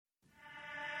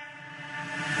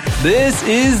This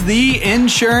is the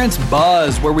Insurance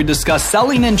Buzz, where we discuss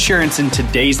selling insurance in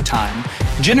today's time,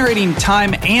 generating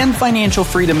time and financial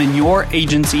freedom in your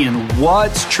agency, and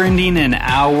what's trending in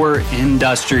our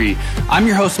industry. I'm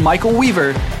your host, Michael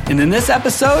Weaver, and in this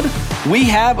episode, we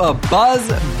have a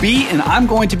buzz beat, and I'm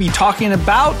going to be talking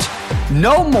about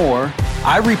no more,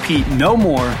 I repeat, no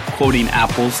more quoting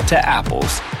apples to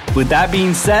apples. With that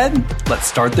being said, let's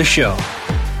start the show.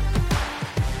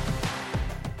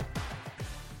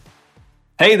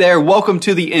 Hey there, welcome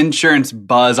to the Insurance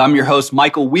Buzz. I'm your host,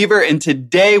 Michael Weaver, and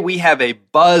today we have a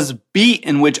buzz beat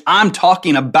in which I'm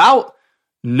talking about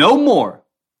no more.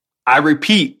 I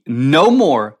repeat, no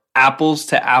more apples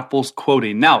to apples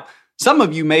quoting. Now, some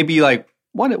of you may be like,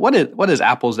 what is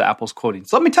apples to apples quoting?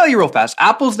 So let me tell you real fast.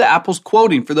 Apples to apples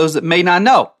quoting, for those that may not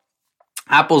know,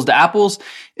 apples to apples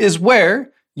is where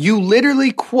you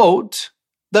literally quote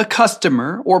the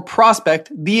customer or prospect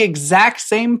the exact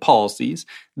same policies,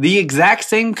 the exact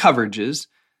same coverages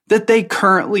that they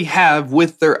currently have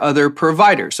with their other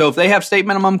provider. So if they have state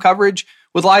minimum coverage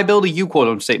with liability, you quote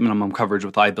them state minimum coverage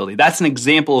with liability. That's an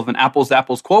example of an apples to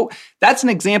apples quote. That's an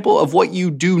example of what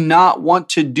you do not want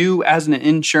to do as an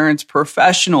insurance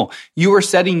professional. You are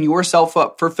setting yourself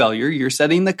up for failure. You're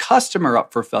setting the customer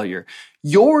up for failure.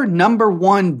 Your number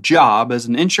one job as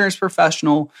an insurance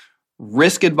professional,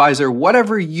 risk advisor,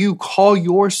 whatever you call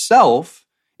yourself,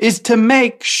 is to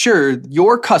make sure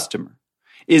your customer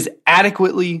is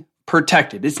adequately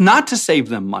protected. It's not to save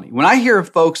them money. When I hear of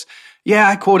folks,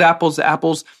 I quote apples to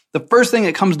apples, the first thing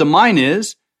that comes to mind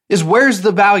is where's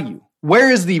the value?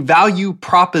 Where is the value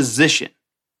proposition?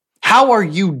 How are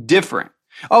you different?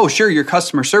 Oh, sure, your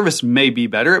customer service may be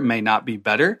better. It may not be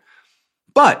better.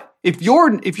 But if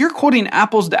you're quoting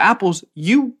apples to apples,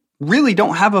 you really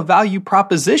don't have a value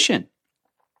proposition.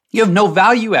 You have no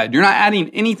value add. You're not adding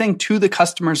anything to the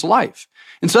customer's life.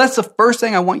 And so that's the first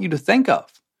thing I want you to think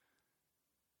of.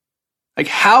 Like,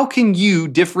 how can you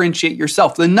differentiate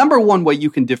yourself? The number one way you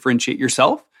can differentiate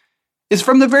yourself is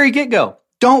from the very get-go.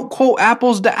 Don't quote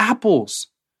apples to apples.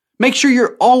 Make sure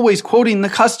you're always quoting the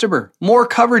customer, more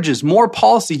coverages, more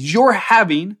policies. You're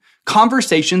having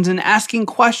conversations and asking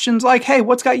questions like, hey,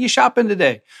 what's got you shopping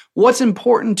today? What's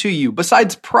important to you?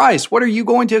 Besides price, what are you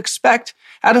going to expect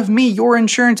out of me, your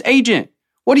insurance agent?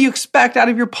 What do you expect out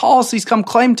of your policies come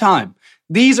claim time?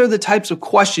 These are the types of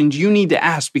questions you need to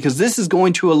ask, because this is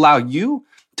going to allow you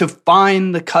to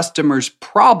find the customer's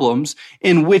problems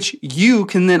in which you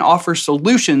can then offer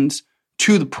solutions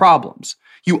to the problems.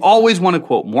 You always want to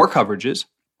quote more coverages.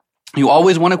 You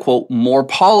always want to quote more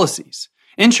policies.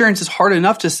 Insurance is hard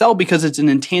enough to sell because it's an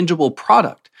intangible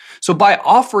product. So by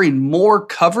offering more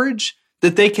coverage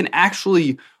that they can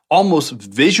actually almost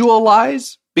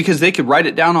visualize because they could write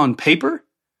it down on paper,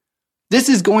 this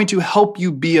is going to help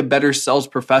you be a better sales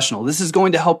professional. This is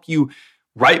going to help you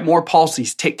write more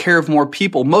policies, take care of more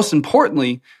people. Most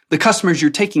importantly, the customers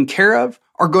you're taking care of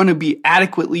are going to be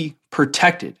adequately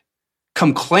protected.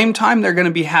 Come claim time, they're going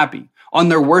to be happy. On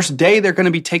their worst day, they're going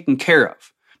to be taken care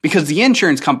of, because the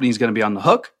insurance company is going to be on the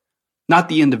hook, not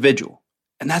the individual.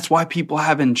 And that's why people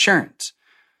have insurance.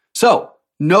 So,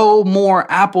 no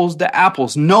more apples to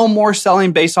apples. No more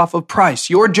selling based off of price.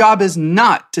 Your job is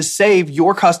not to save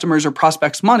your customers or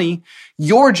prospects money.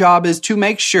 Your job is to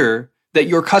make sure that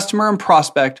your customer and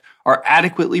prospect are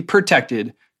adequately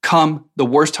protected come the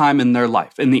worst time in their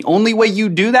life. And the only way you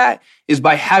do that is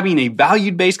by having a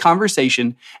value-based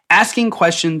conversation, asking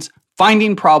questions,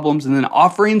 finding problems, and then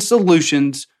offering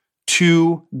solutions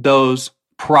to those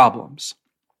problems.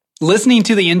 Listening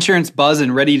to the Insurance Buzz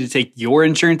and ready to take your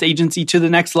insurance agency to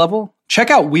the next level? Check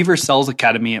out Weaver Sales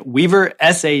Academy at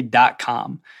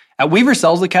weaversa.com. At Weaver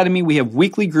Sales Academy, we have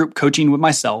weekly group coaching with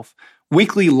myself,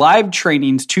 weekly live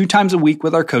trainings 2 times a week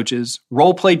with our coaches,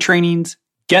 role play trainings,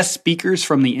 guest speakers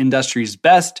from the industry's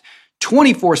best,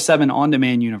 24/7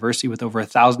 on-demand university with over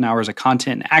 1,000 hours of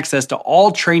content and access to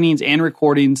all trainings and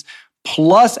recordings,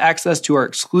 plus access to our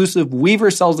exclusive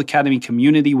Weaver Sales Academy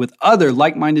community with other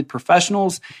like-minded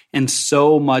professionals, and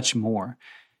so much more.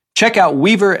 Check out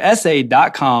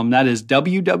weaversa.com. That is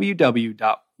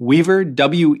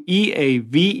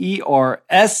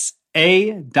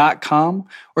www.weaversa.com,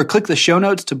 or click the show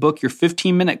notes to book your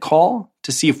 15-minute call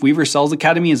to see if Weaver Sales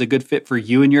Academy is a good fit for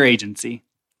you and your agency.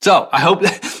 So I hope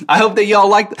that y'all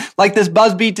like this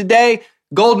buzz beat today.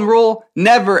 Golden rule,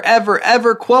 never, ever,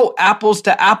 ever quote apples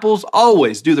to apples.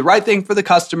 Always do the right thing for the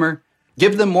customer.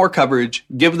 Give them more coverage.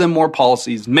 Give them more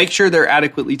policies. Make sure they're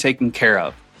adequately taken care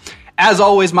of. As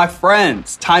always, my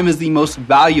friends, time is the most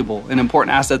valuable and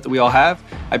important asset that we all have.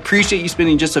 I appreciate you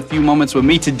spending just a few moments with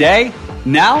me today.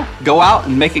 Now, go out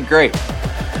and make it great.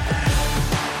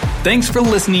 Thanks for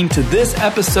listening to this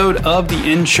episode of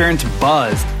the Insurance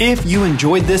Buzz. If you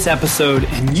enjoyed this episode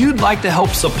and you'd like to help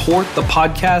support the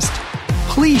podcast,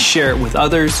 please share it with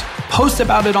others, post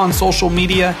about it on social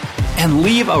media, and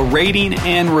leave a rating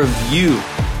and review.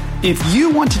 If you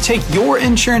want to take your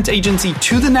insurance agency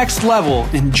to the next level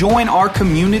and join our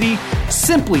community,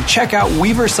 simply check out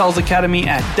Weaver Sales Academy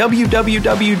at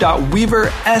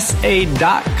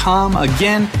www.weaversa.com.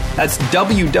 Again, that's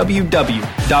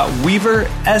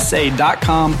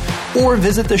www.weaversa.com, or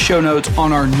visit the show notes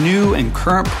on our new and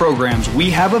current programs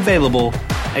we have available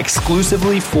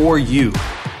exclusively for you.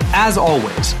 As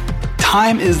always,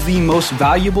 time is the most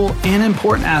valuable and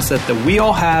important asset that we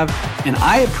all have, and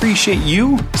I appreciate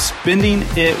you spending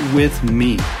it with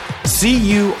me. See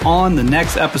you on the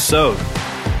next episode.